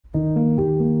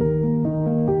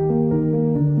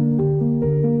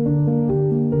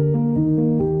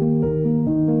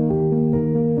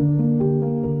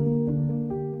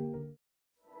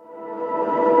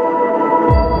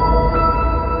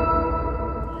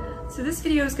So this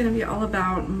video is going to be all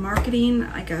about marketing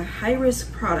like a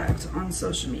high-risk product on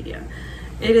social media.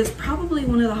 It is probably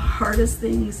one of the hardest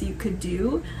things you could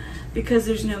do because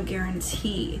there's no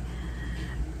guarantee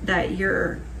that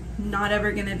you're not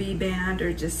ever going to be banned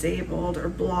or disabled or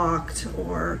blocked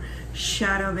or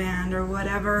shadow banned or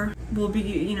whatever will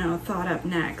be, thought up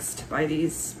next by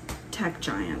these tech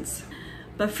giants.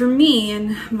 But for me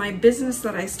and my business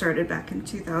that I started back in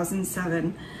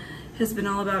 2007 has been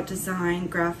all about design,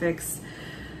 graphics,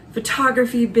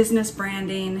 photography, business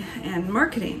branding, and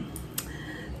marketing.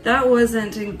 That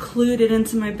wasn't included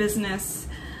into my business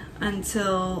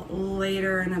until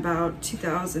later in about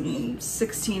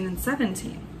 2016 and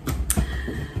 17.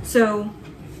 So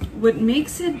what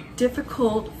makes it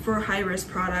difficult for high-risk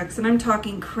products, and I'm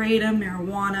talking kratom,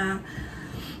 marijuana,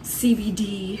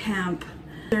 CBD, hemp,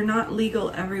 they're not legal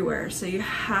everywhere, so you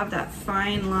have that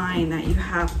fine line that you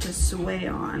have to sway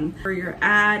on. Where you're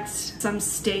at, some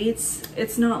states,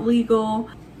 it's not legal.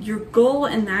 Your goal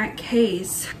in that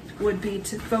case would be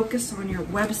to focus on your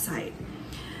website.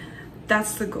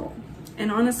 That's the goal.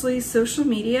 And honestly, social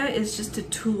media is just a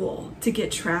tool to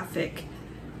get traffic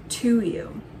to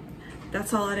you.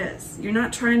 That's all it is. You're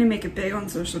not trying to make it big on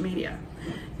social media.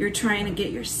 You're trying to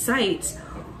get your site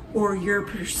or your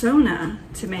persona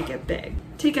to make it big.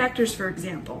 Take actors, for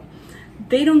example.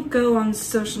 They don't go on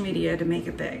social media to make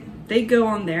it big. They go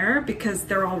on there because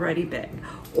they're already big,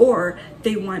 or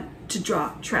they want to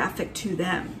draw traffic to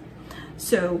them.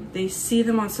 So they see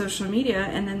them on social media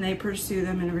and then they pursue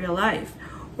them in real life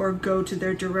or go to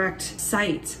their direct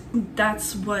site.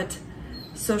 That's what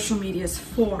social media is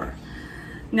for.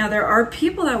 Now, there are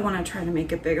people that want to try to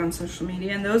make it big on social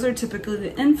media, and those are typically the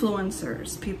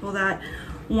influencers, people that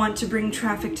want to bring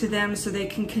traffic to them so they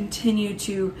can continue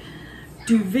to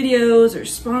do videos or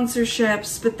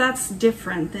sponsorships, but that's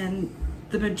different than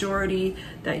the majority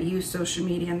that use social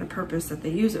media and the purpose that they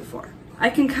use it for. I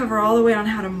can cover all the way on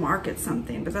how to market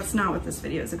something, but that's not what this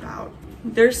video is about.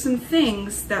 There's some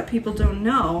things that people don't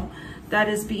know that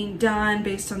is being done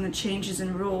based on the changes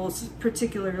in rules,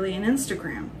 particularly in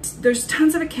Instagram. There's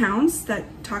tons of accounts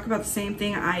that talk about the same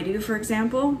thing I do, for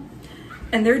example,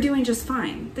 and they're doing just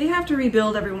fine. They have to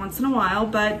rebuild every once in a while,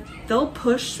 but they'll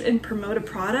push and promote a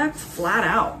product flat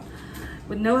out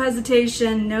with no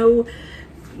hesitation, no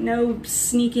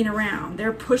sneaking around.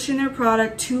 They're pushing their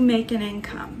product to make an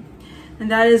income.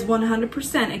 And that is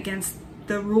 100% against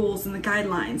the rules and the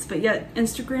guidelines, but yet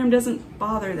Instagram doesn't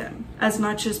bother them as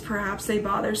much as perhaps they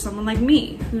bother someone like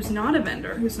me, who's not a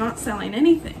vendor, who's not selling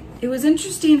anything. It was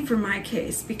interesting for my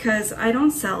case because I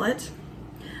don't sell it.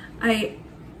 I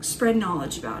spread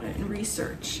knowledge about it and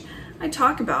research. I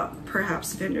talk about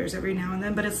perhaps vendors every now and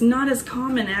then, but it's not as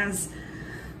common as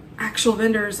actual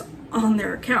vendors on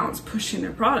their accounts pushing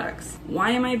their products.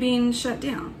 Why am I being shut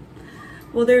down?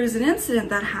 Well, there's an incident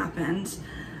that happened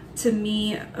to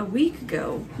me a week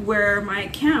ago where my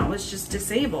account was just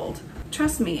disabled.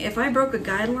 Trust me, if I broke a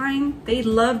guideline, they'd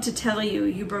love to tell you,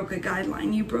 you broke a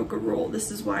guideline, you broke a rule,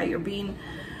 this is why you're being,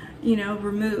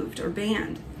 removed or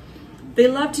banned. They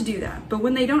love to do that, but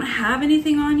when they don't have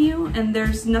anything on you and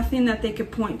there's nothing that they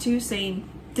could point to saying,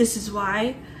 this is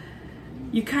why,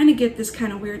 you kind of get this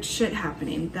kind of weird shit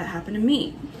happening that happened to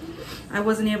me. I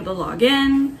wasn't able to log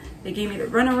in, they gave me the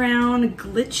runaround,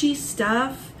 glitchy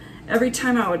stuff. Every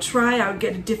time I would try, I would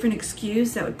get a different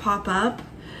excuse that would pop up.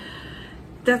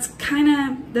 That's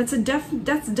definitely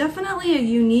a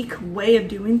unique way of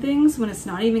doing things when it's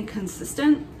not even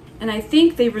consistent. And I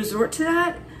think they resort to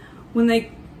that when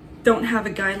they don't have a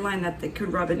guideline that they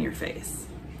could rub in your face.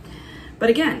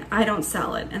 But again, I don't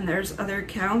sell it, and there's other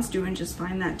accounts doing just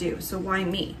fine that do. So why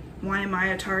me? Why am I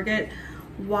a target?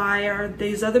 Why are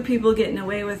these other people getting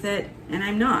away with it and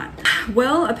I'm not?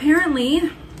 Well, apparently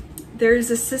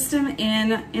there's a system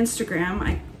in Instagram,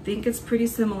 I think it's pretty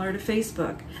similar to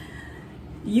Facebook.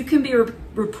 You can be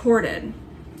reported,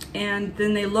 and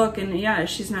then they look and yeah,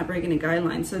 she's not breaking a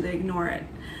guideline, so they ignore it.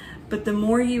 But the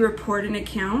more you report an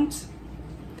account,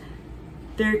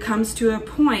 there comes to a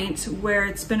point where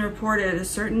it's been reported a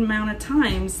certain amount of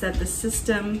times that the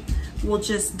system will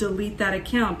just delete that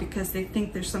account because they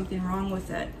think there's something wrong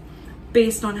with it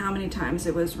based on how many times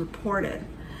it was reported.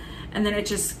 And then it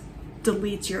just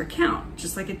deletes your account,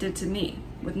 just like it did to me,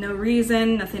 with no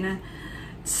reason, nothing to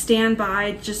stand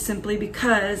by, just simply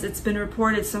because it's been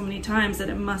reported so many times that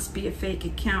it must be a fake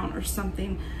account or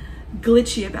something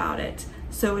glitchy about it.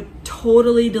 So it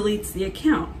totally deletes the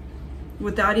account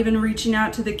without even reaching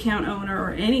out to the account owner or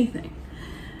anything.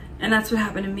 And that's what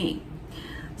happened to me.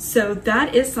 So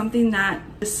that is something that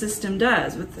the system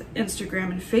does with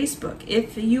Instagram and Facebook.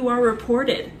 If you are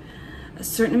reported a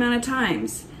certain amount of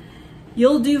times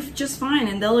you'll do just fine,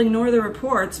 and they'll ignore the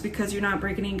reports because you're not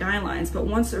breaking any guidelines. But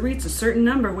once it reaches a certain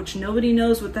number, which nobody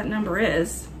knows what that number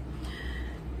is,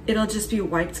 it'll just be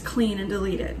wiped clean and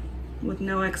deleted with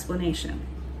no explanation.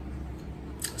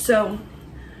 So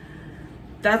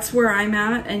that's where I'm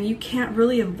at, and you can't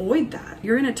really avoid that.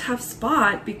 You're in a tough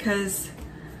spot because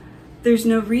there's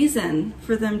no reason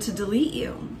for them to delete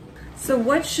you. So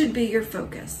what should be your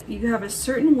focus? You have a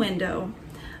certain window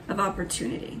of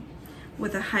opportunity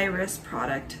with a high-risk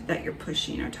product that you're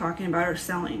pushing or talking about or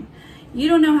selling. You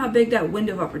don't know how big that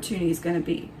window of opportunity is going to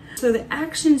be. So the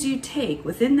actions you take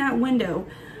within that window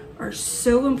are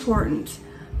so important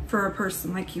for a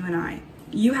person like you and I.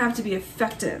 You have to be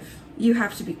effective. You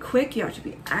have to be quick. You have to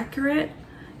be accurate.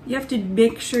 You have to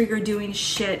make sure you're doing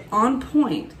shit on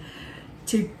point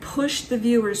to push the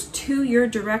viewers to your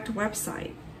direct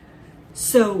website.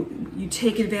 So you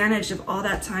take advantage of all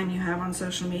that time you have on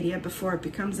social media before it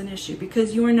becomes an issue,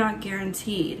 because you are not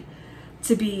guaranteed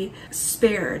to be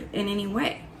spared in any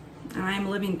way. And I am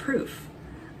living proof.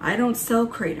 I don't sell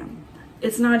Kratom.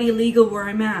 It's not illegal where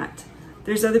I'm at.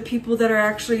 There's other people that are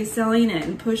actually selling it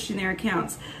and pushing their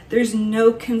accounts. There's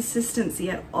no consistency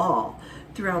at all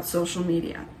throughout social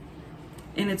media.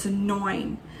 And it's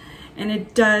annoying. And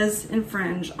it does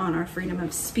infringe on our freedom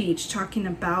of speech, just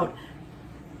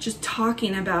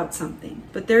talking about something.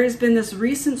 But there has been this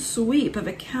recent sweep of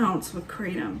accounts with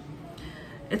Kratom.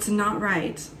 It's not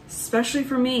right, especially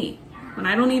for me, when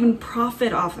I don't even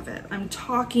profit off of it. I'm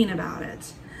talking about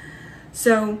it.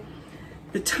 So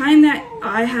the time that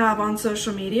I have on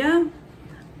social media,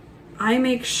 I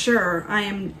make sure I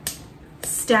am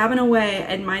stabbing away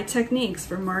at my techniques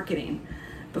for marketing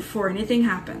before anything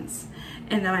happens,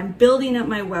 and that I'm building up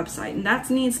my website. And that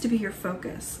needs to be your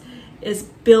focus, is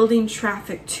building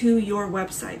traffic to your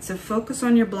website. So focus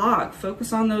on your blog,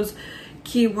 focus on those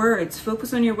keywords,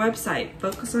 focus on your website,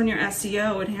 focus on your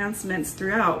SEO enhancements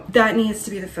throughout. That needs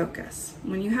to be the focus.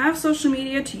 When you have social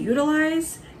media to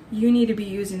utilize, you need to be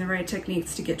using the right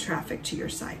techniques to get traffic to your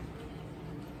site.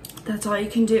 That's all you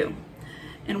can do.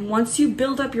 And once you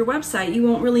build up your website, you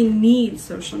won't really need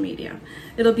social media.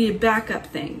 It'll be a backup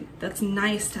thing that's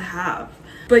nice to have.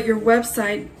 But your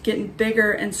website getting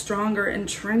bigger and stronger and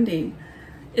trending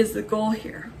is the goal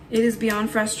here. It is beyond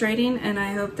frustrating, and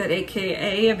I hope that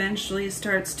AKA eventually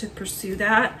starts to pursue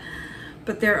that.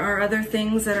 But there are other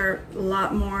things that are a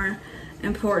lot more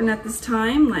important at this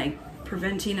time, like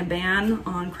preventing a ban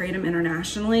on Kratom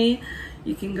internationally.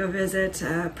 You can go visit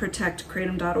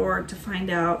protectkratom.org to find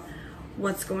out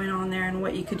what's going on there and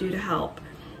what you could do to help.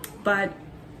 But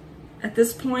at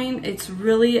this point, it's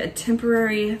really a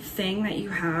temporary thing that you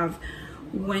have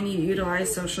when you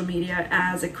utilize social media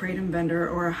as a Kratom vendor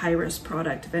or a high-risk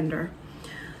product vendor.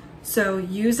 So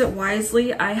use it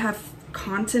wisely. I have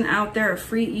content out there, a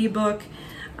free ebook.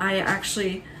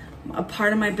 A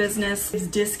part of my business is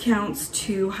discounts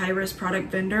to high-risk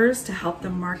product vendors to help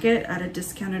them market at a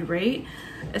discounted rate,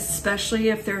 especially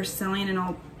if they're selling an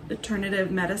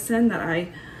alternative medicine that I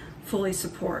fully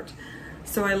support.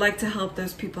 So I like to help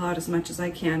those people out as much as I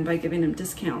can by giving them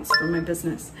discounts for my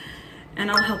business.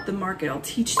 And I'll help them market. I'll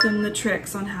teach them the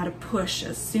tricks on how to push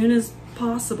as soon as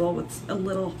possible with a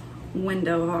little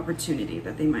window of opportunity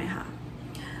that they might have.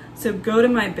 So go to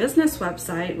my business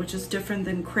website, which is different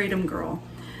than Kratom Girl.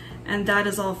 And that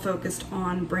is all focused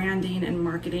on branding and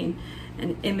marketing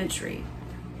and imagery,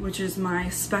 which is my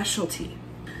specialty.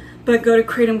 But go to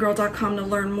kratomgirl.com to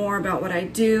learn more about what I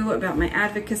do, about my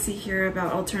advocacy here,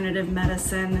 about alternative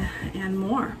medicine, and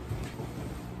more.